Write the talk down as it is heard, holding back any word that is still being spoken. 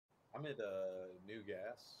I'm at New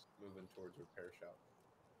Gas, moving towards repair shop.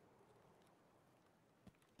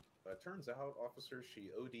 But it turns out, officer, she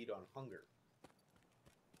OD'd on hunger.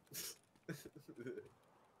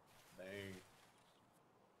 Dang.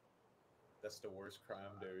 That's the worst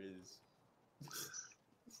crime there is.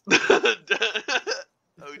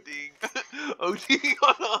 ODing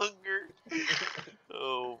on hunger.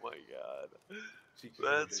 Oh my god.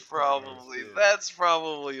 That is probably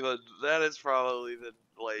the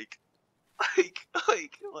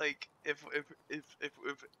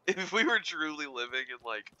if we were truly living in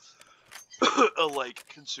like a like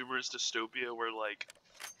consumerist dystopia where like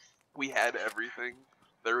we had everything,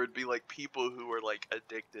 there would be like people who were like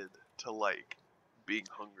addicted to like being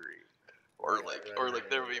hungry. Or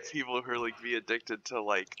there would be people who like be addicted to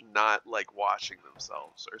like not like washing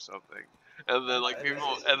themselves or something, and then like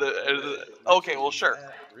people okay, well sure,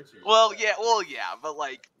 well yeah, but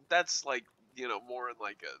like that's like more in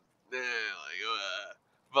like a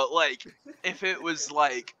but like if it was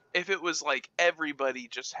like everybody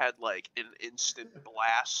just had like an instant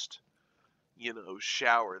blast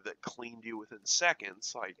shower that cleaned you within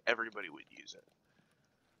seconds, like everybody would use it.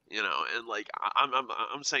 And like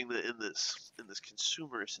I'm saying that in this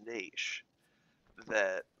consumerist niche,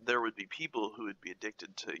 that there would be people who would be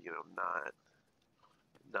addicted to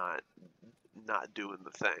not doing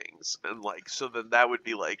the things, and like so then that would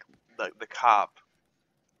be like the cop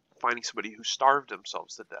finding somebody who starved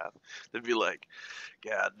themselves to death. They'd be like,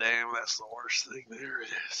 God damn, that's the worst thing there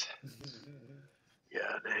is.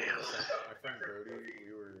 God damn. My friend Brody,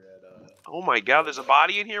 we were at oh my god, there's a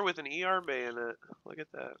body in here with an ER bayonet. Look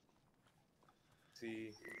at that.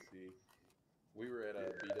 See. We were at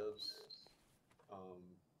B-Dubs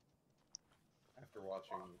after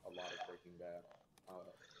watching a lot of Breaking Bad, and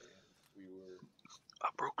we were... I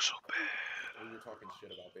broke so bad. We were talking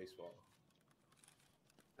shit about baseball.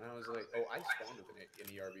 And I was like, oh, I spawned with an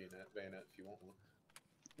ER bayonet if you want one.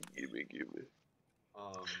 Give me. Give me.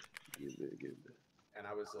 And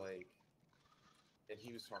I was like... And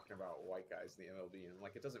he was talking about white guys in the MLB, and I'm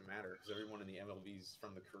like, it doesn't matter, because everyone in the MLB is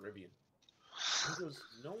from the Caribbean. He goes,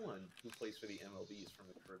 no one who plays for the MLB is from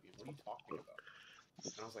the Caribbean. What are you talking about?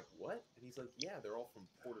 And I was like, what? And he's like, yeah, they're all from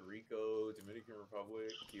Puerto Rico, Dominican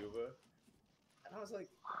Republic, Cuba. And I was like,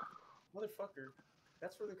 motherfucker,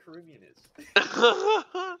 that's where the Caribbean is.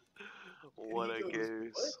 What a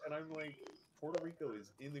goose. What? And I'm like, Puerto Rico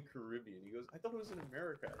is in the Caribbean. He goes, I thought it was in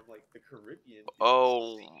America. And I'm like, the Caribbean is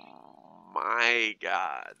oh my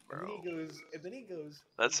god, bro. And then he goes,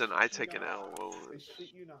 that's an I take an L moment. I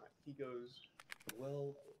shit you not. He goes,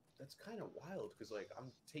 well, that's kind of wild, because like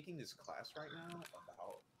I'm taking this class right now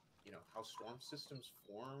about how storm systems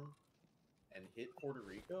form and hit Puerto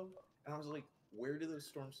Rico, and I was like, where do those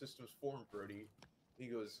storm systems form, Brody? He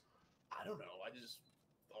goes, I don't know, I just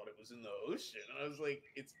thought it was in the ocean. And I was like,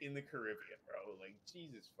 it's in the Caribbean, bro. Like,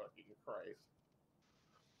 Jesus fucking Christ.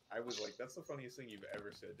 I was like, that's the funniest thing you've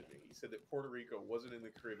ever said to me. He said that Puerto Rico wasn't in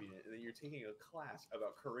the Caribbean, and then you're taking a class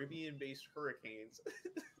about Caribbean-based hurricanes.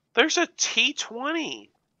 There's a T-20.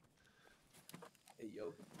 Hey,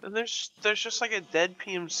 yo. And there's just like a dead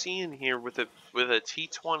PMC in here with a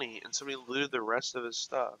T-20, and somebody looted the rest of his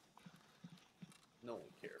stuff. No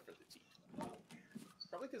one cared for the T-20.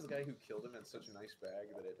 Probably because the guy who killed him had such a nice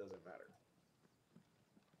bag that it doesn't matter.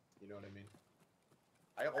 You know what I mean?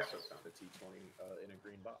 I also found a T-20 in a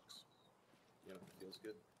green box. Feels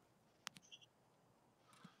good.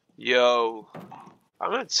 Yo,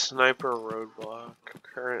 I'm at Sniper Roadblock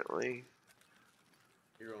currently.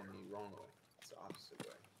 You're on the wrong way. It's the opposite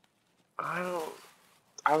way.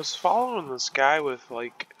 I was following this guy with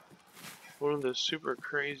like one of the super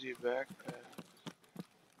crazy backpacks.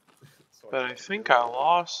 But I think I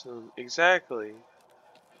lost him. Exactly.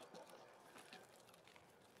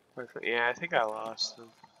 Yeah, I think I lost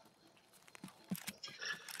him.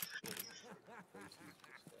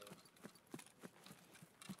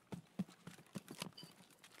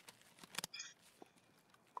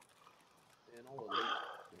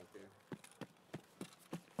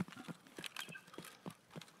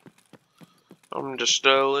 I'm just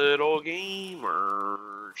a little gamer.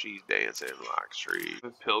 She's dancing like street. I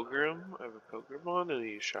have a pilgrim. I have a pilgrim on and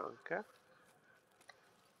he's Shanka.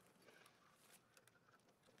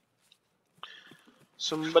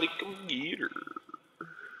 Somebody come get her.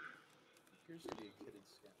 Here's the kitted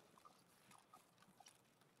skin.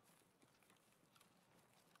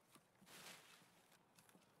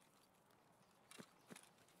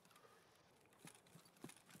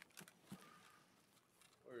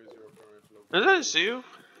 Where is your current location? Is this you?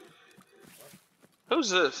 What? Who's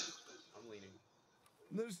this? I'm leaning.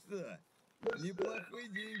 Ну что, неплохой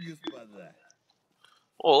день, господа.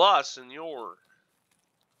 Hola, senor.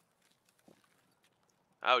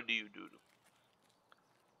 How do you do?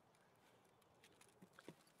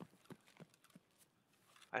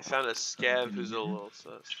 I found a scav who's a little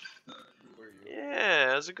sus. Where are you?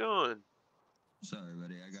 Yeah, how's it going? Sorry,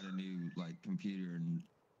 buddy. I got a new computer and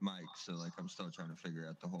mic, so I'm still trying to figure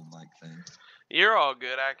out the whole mic thing. You're all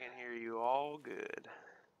good. I can hear you all good.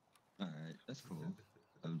 All right, that's cool.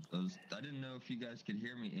 I didn't know if you guys could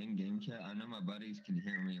hear me in game chat. I know my buddies can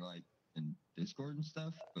hear me in Discord and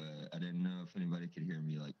stuff, but I didn't know if anybody could hear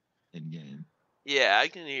me in game. Yeah, I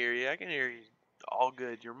can hear you. I can hear you all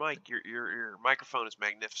good. Your microphone is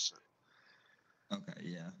magnificent. Okay,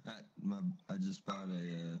 yeah. I just bought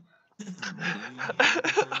a.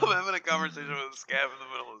 I'm having a conversation with a scav in the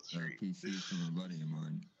middle of the street. PC from a buddy of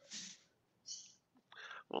mine.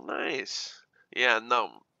 Well, nice. Yeah,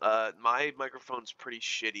 no. My microphone's pretty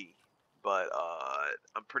shitty, but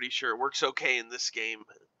I'm pretty sure it works okay in this game.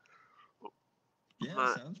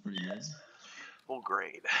 Yeah, sounds pretty good. Well,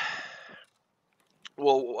 great.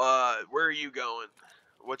 Well, where are you going?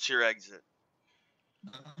 What's your exit?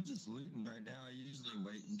 I'm just looting right now. I usually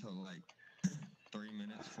wait until 3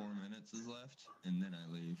 minutes, 4 minutes is left, and then I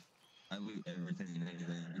leave. I loot everything and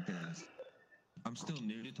anything because I'm still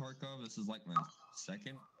new to Tarkov. This is my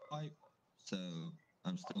second fight, so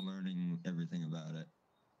I'm still learning everything about it.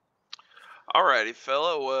 Alrighty,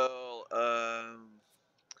 fella. Well,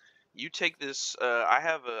 you take this. I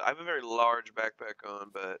have a very large backpack on,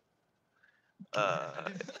 but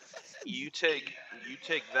you take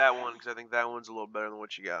that one because I think that one's a little better than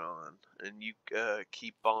what you got on, and you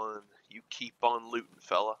keep on looting,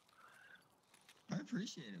 fella. I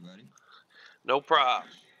appreciate it, buddy. No problem.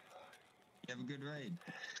 You have a good raid.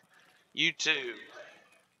 You too.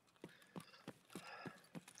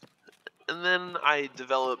 And then I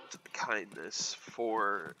developed kindness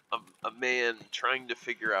for a man trying to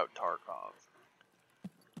figure out Tarkov.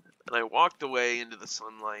 And I walked away into the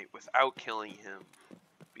sunlight without killing him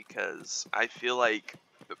because I feel like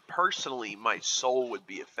personally my soul would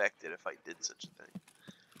be affected if I did such a thing.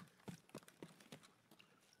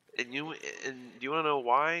 And do you want to know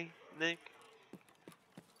why, Nick?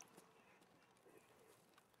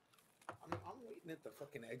 I'm waiting at the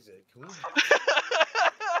fucking exit. Can we?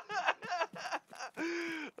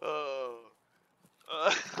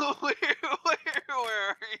 Where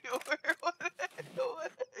are you?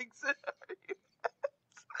 What exit are you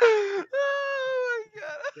at?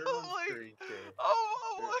 Oh my god!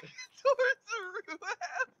 I'm walking towards the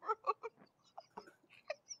Ruab Road.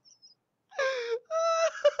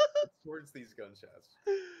 It's towards these gunshots.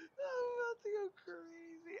 I'm about to go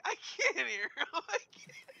crazy. I can't hear him.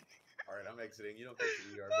 All right, I'm exiting. You don't get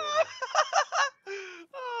your ER.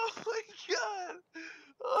 Oh my god!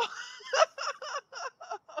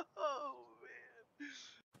 Oh man!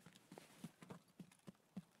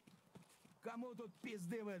 Кому тут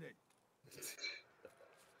пизды выдать?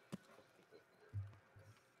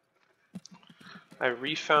 I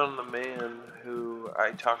refound the man who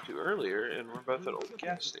I talked to earlier, and we're both at old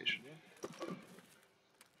gas station.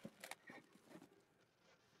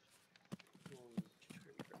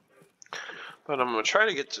 But I'm gonna try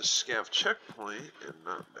to get to Scav checkpoint and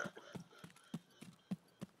not back.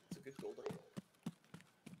 It's a good goal to hit.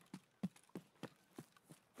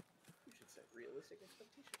 You should set realistic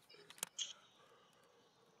expectations first.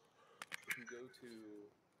 If you go to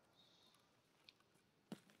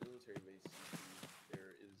military base CP,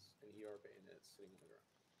 there is an ER bayonet sitting on the ground.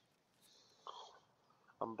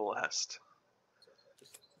 I'm blessed. So,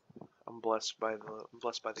 just I'm blessed by the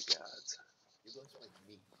gods. you're blessed by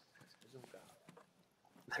me. There's no God.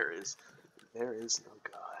 There is no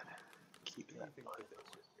God. Keep that in mind.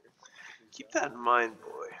 Keep Keep that in mind,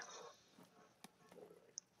 boy.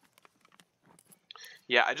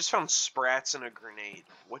 Yeah, I just found sprats and a grenade.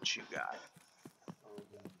 What you got?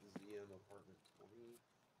 ZM apartment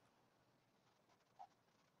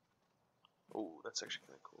 20. Oh, that's actually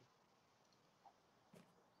kind of cool.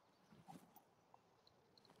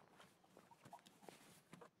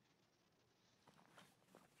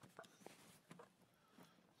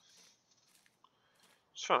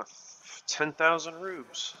 Just found 10,000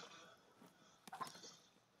 rubes.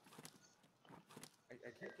 I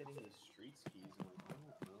keep getting these street skis and I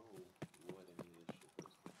don't know what any of this shit is.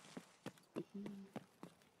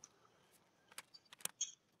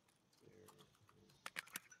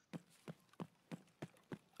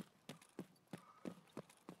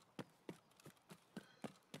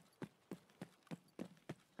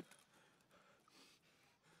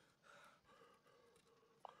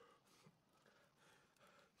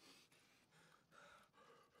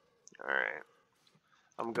 Alright.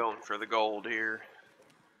 I'm going for the gold here.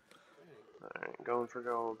 Going for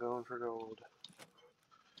gold, going for gold.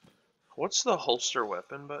 What's the holster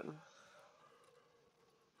weapon button?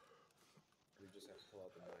 You just have to pull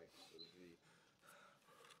out the knife, so Z.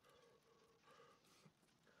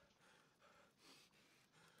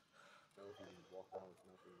 I don't know if you can walk around with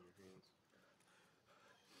nothing in your hands.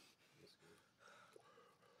 This game.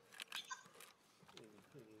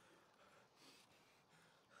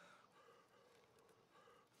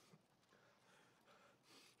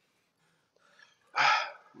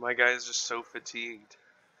 My guy is just so fatigued.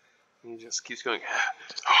 He just keeps going. Dude,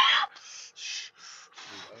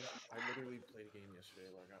 I literally played a game yesterday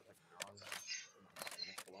where I got like an hour and my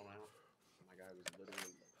stomach blown out. And my guy was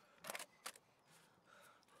literally like,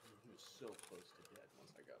 he was so close to dead once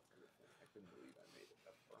I got through the thing. I couldn't believe I made it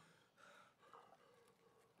that far.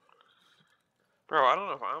 Bro, I don't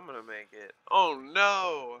know if I'm gonna make it. Oh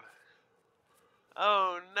no!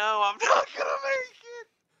 Oh no, I'm not gonna make it!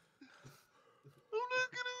 I'm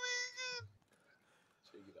not gonna make it!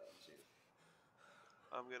 Shake it out, champ.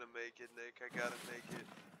 I'm gonna make it, Nick. I gotta make it.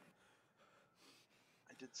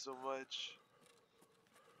 I did so much.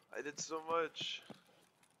 I did so much.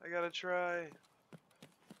 I gotta try.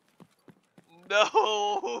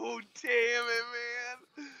 No! Damn it,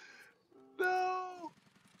 man! No!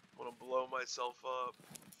 I'm gonna blow myself up.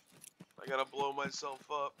 I gotta blow myself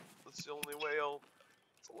up. That's the only way I'll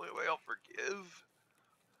forgive.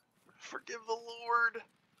 Forgive the Lord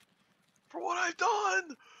for what I've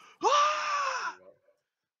done! Ah!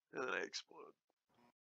 And then I explode.